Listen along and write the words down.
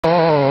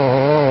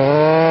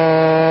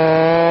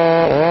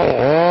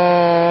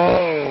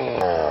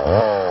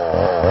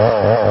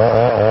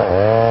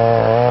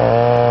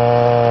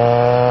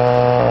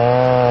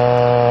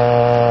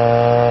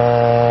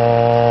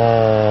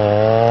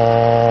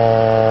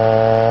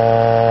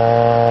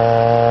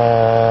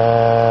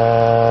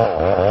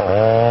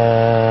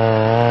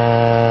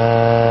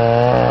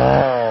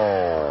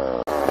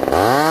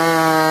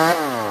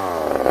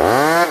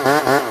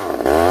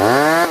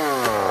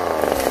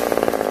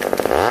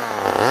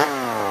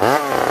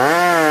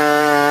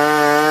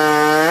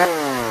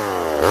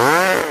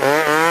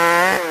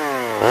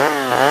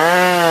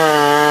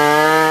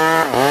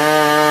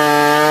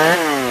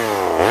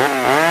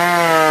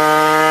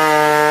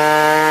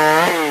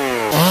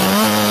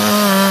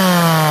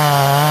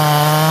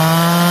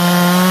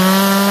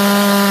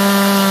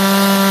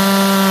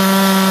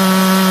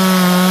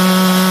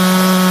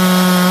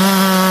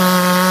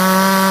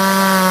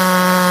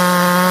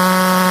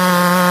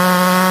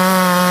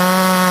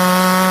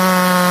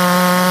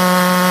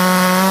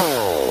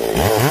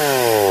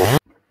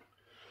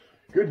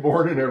Good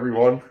morning,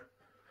 everyone.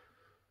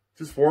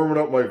 Just warming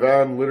up my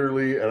van,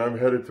 literally, and I'm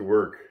headed to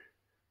work.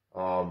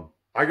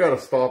 I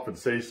gotta stop and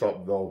say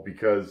something, though,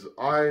 because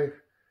I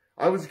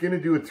was gonna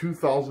do a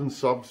 2,000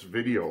 subs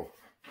video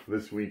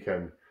this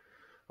weekend.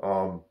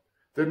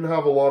 Didn't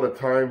have a lot of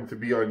time to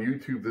be on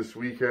YouTube this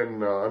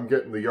weekend. I'm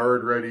getting the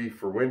yard ready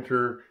for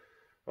winter.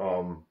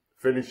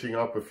 Finishing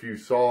up a few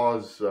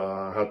saws.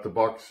 Had the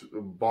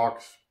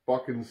box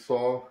bucking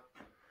saw,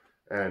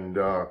 and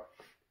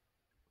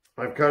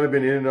I've kind of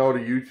been in and out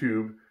of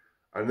YouTube.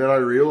 And then I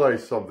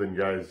realized something,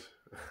 guys.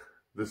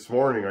 This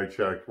morning I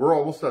checked. We're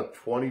almost at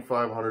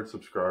 2,500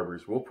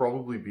 subscribers. We'll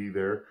probably be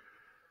there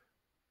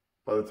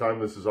by the time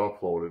this is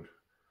uploaded.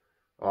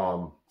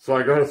 So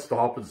I gotta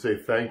stop and say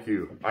thank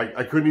you.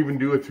 I couldn't even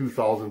do a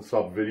 2,000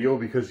 sub video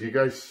because you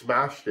guys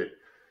smashed it.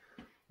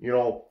 You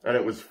know, and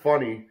it was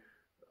funny.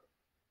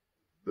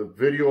 The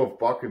video of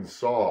Buck and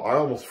Saw, I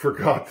almost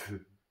forgot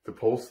to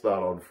post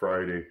that on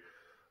Friday.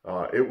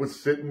 It was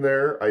sitting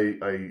there. I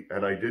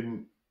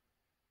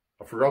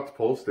forgot to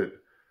post it.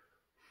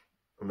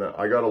 And then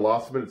I got a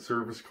last minute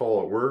service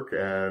call at work,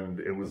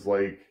 and it was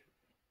like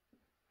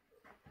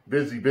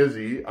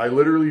busy. I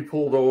literally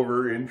pulled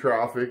over in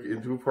traffic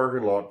into a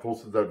parking lot,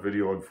 posted that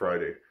video on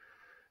Friday,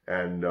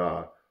 and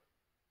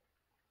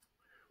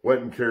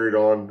went and carried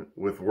on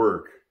with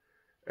work.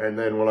 And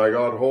then when I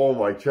got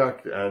home, I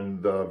checked,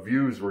 and the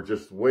views were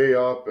just way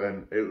up,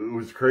 and it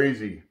was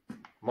crazy.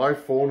 My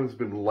phone has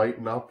been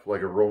lighting up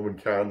like a Roman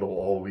candle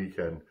all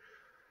weekend.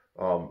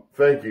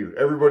 Thank you.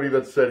 Everybody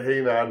that said,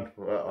 hey man,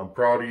 I'm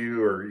proud of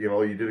you, or, you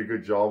know, you did a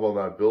good job on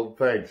that build.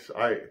 Thanks.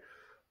 I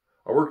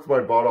worked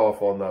my butt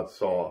off on that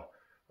saw.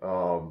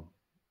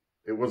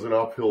 It was an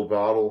uphill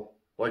battle.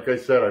 Like I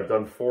said, I've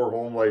done 4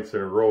 home lights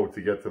in a row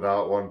to get to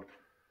that one.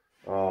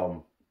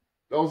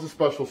 That was a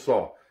special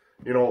saw.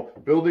 You know,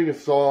 building a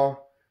saw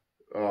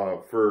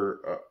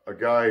for a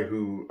guy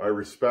who I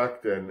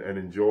respect and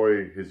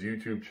enjoy his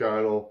YouTube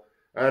channel,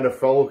 and a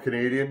fellow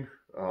Canadian.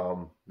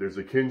 There's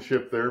a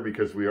kinship there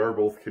because we are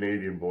both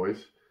Canadian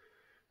boys.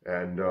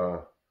 And,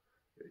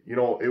 you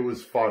know, it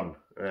was fun.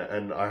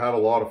 And I had a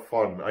lot of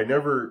fun. I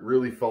never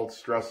really felt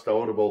stressed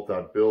out about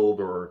that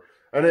build.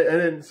 And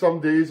in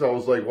some days I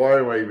was like, why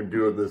am I even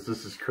doing this?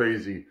 This is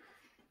crazy.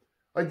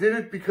 I did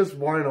it because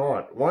why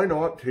not? Why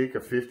not take a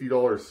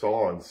 $50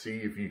 saw and see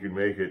if you can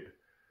make it,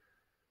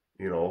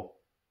 you know,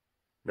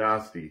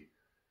 nasty?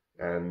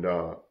 And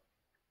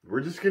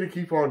we're just going to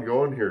keep on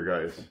going here,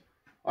 guys.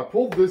 I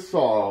pulled this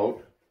saw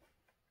out.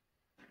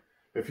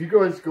 If you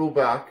guys go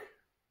back,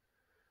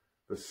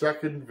 the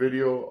second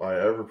video I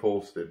ever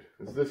posted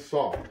is this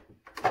saw.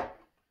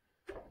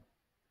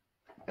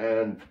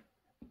 And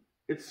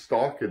it's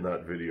stock in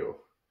that video.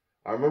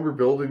 I remember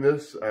building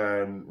this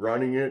and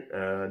running it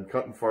and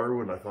cutting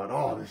firewood, and I thought,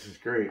 oh, this is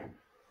great.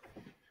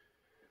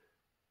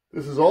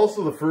 This is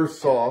also the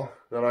first saw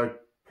that I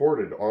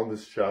ported on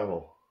this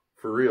channel.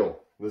 For real.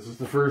 This is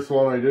the first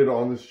one I did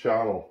on this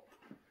channel.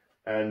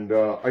 And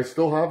I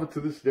still have it to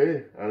this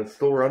day, and it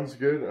still runs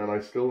good, and I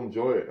still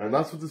enjoy it. And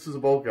that's what this is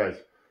about, guys.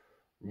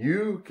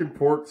 You can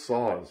port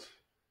saws.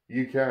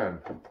 You can.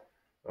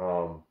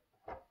 A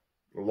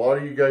lot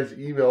of you guys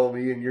email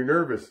me, and you're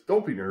nervous.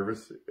 Don't be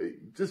nervous.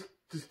 Just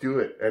do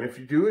it. And if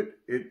you do it,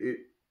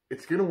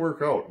 it's going to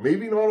work out.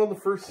 Maybe not on the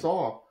first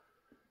saw.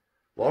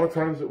 A lot of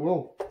times it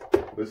will.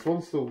 This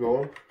one's still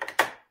going.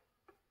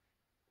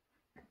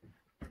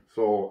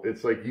 So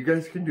it's like, you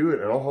guys can do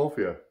it, and I'll help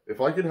you. If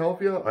I can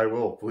help you, I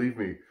will. Believe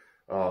me.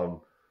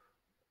 You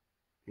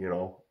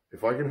know,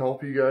 if I can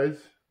help you guys,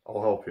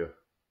 I'll help you.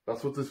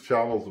 That's what this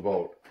channel's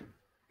about.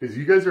 Because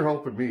you guys are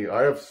helping me.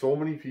 I have so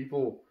many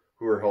people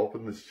who are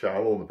helping this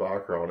channel in the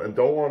background and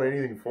don't want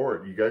anything for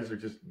it. You guys are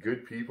just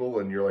good people,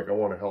 and you're like, I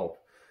want to help.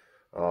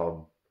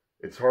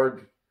 It's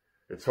hard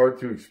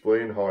to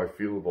explain how I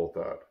feel about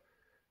that.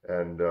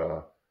 And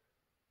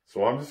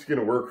so I'm just going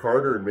to work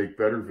harder and make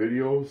better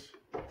videos,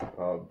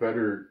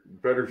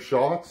 better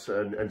shots,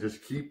 and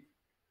just keep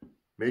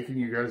making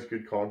you guys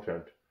good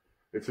content.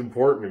 It's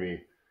important to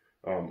me.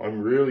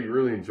 I'm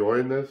really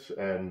enjoying this,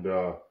 and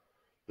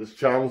this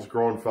channel's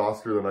growing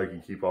faster than I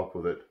can keep up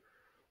with it.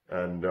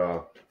 And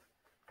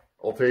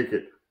I'll take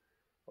it.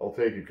 I'll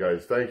take it,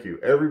 guys. Thank you.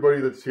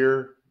 Everybody that's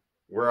here,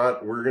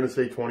 we're going to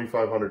say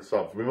 2,500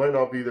 subs. We might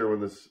not be there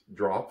when this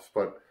drops,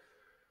 but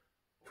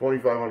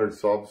 2,500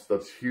 subs,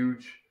 that's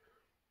huge.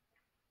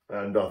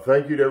 And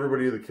thank you to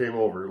everybody that came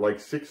over. Like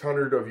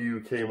 600 of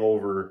you came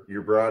over.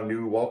 You're brand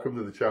new. Welcome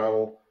to the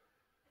channel.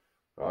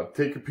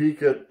 Take a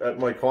peek at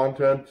my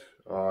content.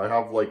 I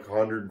have like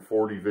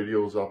 140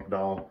 videos up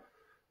now.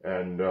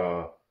 And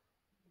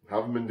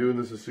haven't been doing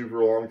this a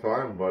super long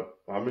time, but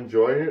I'm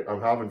enjoying it.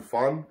 I'm having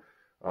fun.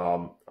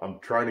 I'm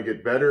trying to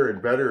get better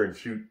and better and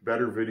shoot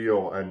better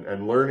video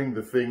and learning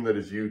the thing that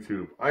is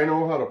YouTube. I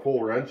know how to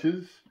pull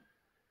wrenches,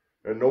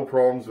 and no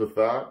problems with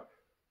that.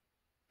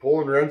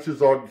 Pulling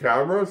wrenches on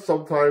camera,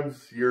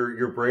 sometimes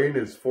your brain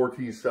is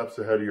 14 steps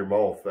ahead of your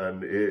mouth,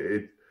 and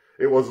it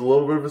was a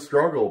little bit of a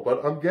struggle,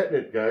 but I'm getting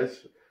it,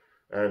 guys.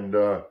 And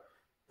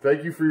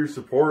thank you for your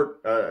support,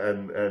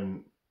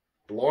 and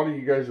a lot of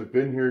you guys have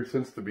been here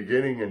since the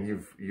beginning, and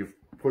you've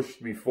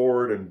pushed me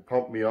forward and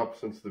pumped me up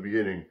since the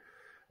beginning,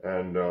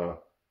 and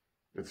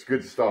it's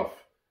good stuff.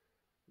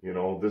 You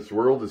know, this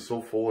world is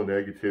so full of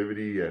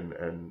negativity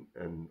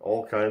and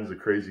all kinds of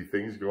crazy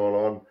things going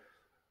on.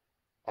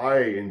 I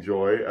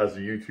enjoy, as a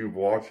YouTube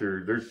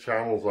watcher, there's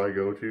channels I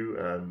go to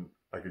and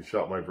I can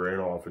shut my brain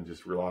off and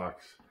just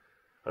relax,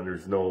 and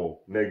there's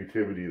no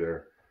negativity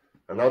there.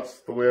 And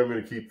that's the way I'm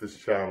going to keep this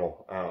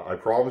channel. I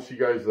promise you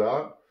guys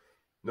that.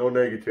 No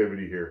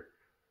negativity here.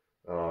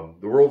 The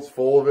world's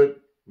full of it.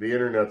 The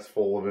internet's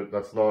full of it.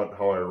 That's not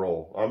how I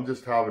roll. I'm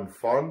just having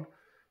fun,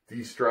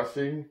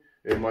 de-stressing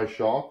in my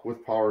shop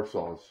with power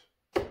saws.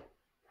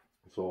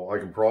 So I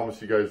can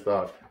promise you guys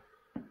that.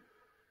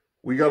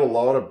 We got a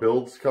lot of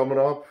builds coming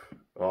up.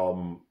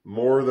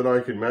 More than I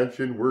can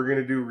mention. We're going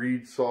to do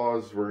reed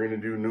saws. We're going to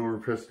do newer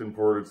piston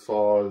ported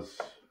saws.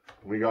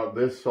 We got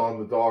this on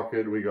the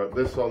docket. We got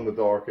this on the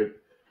docket.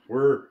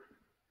 We're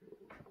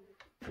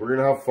going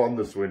to have fun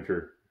this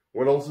winter.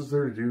 What else is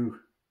there to do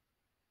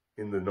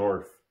in the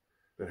north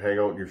than hang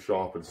out in your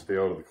shop and stay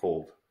out of the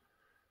cold?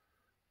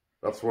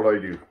 That's what I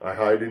do. I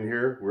hide in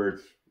here where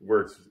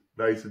it's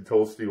nice and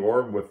toasty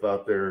warm with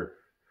that there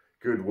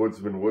good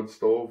woodsman wood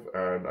stove,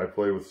 and I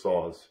play with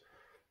saws.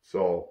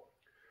 So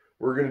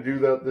we're going to do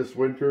that this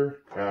winter,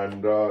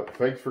 and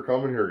thanks for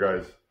coming here,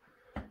 guys.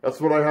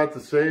 That's what I had to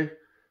say.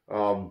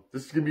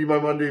 This is going to be my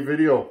Monday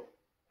video.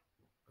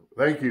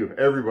 Thank you,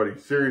 everybody.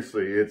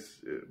 Seriously,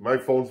 my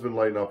phone's been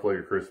lighting up like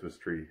a Christmas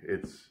tree.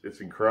 It's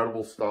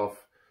incredible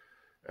stuff,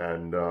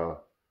 and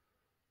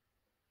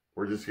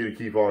we're just going to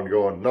keep on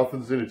going.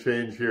 Nothing's going to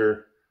change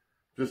here.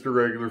 Just a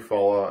regular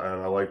fella,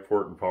 and I like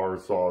porting power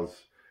saws.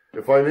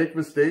 If I make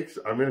mistakes,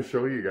 I'm going to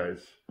show you guys.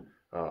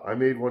 I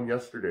made one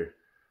yesterday.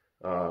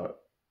 I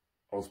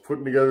was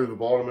putting together the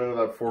bottom end of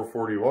that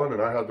 441,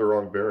 and I had the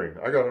wrong bearing.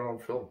 I got it on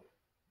film.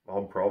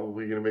 I'm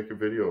probably going to make a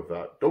video of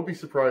that. Don't be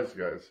surprised,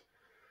 guys.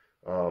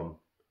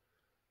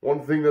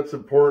 One thing that's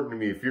important to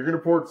me, if you're going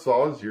to port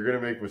saws, you're going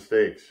to make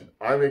mistakes.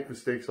 I make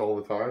mistakes all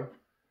the time.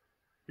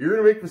 You're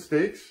going to make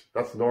mistakes.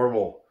 That's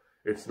normal.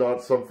 It's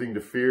not something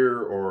to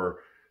fear or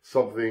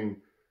something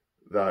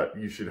that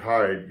you should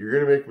hide. You're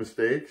going to make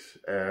mistakes,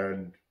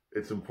 and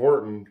it's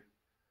important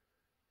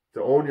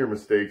to own your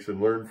mistakes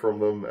and learn from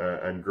them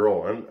and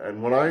grow.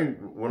 And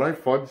when I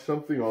fudge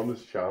something on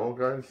this channel,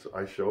 guys,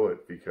 I show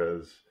it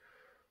because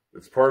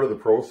it's part of the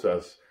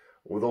process.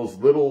 With those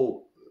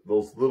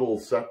little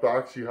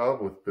setbacks you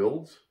have with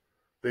builds,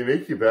 they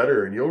make you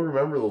better, and you'll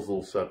remember those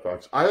little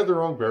setbacks. I had the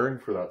wrong bearing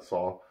for that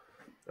saw,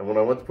 and when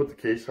I went to put the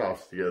case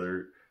halves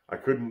together, I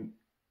couldn't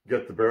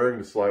get the bearing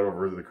to slide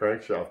over the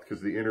crankshaft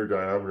because the inner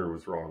diameter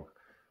was wrong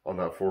on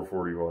that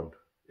 441.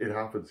 It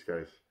happens,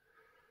 guys.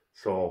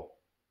 So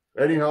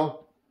anyhow,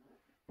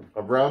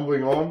 I'm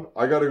rambling on.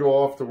 I got to go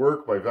off to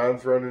work. My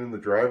van's running in the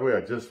driveway.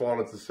 I just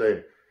wanted to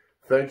say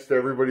thanks to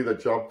everybody that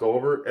jumped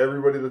over,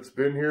 everybody that's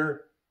been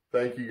here.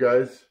 Thank you,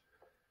 guys.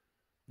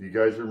 You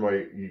guys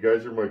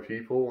are my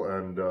people,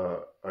 and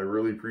I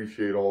really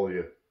appreciate all of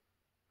you.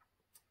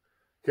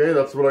 Okay,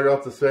 that's what I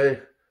got to say.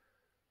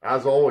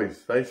 As always,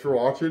 thanks for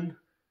watching.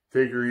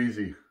 Take her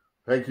easy.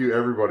 Thank you,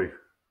 everybody.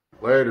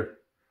 Later.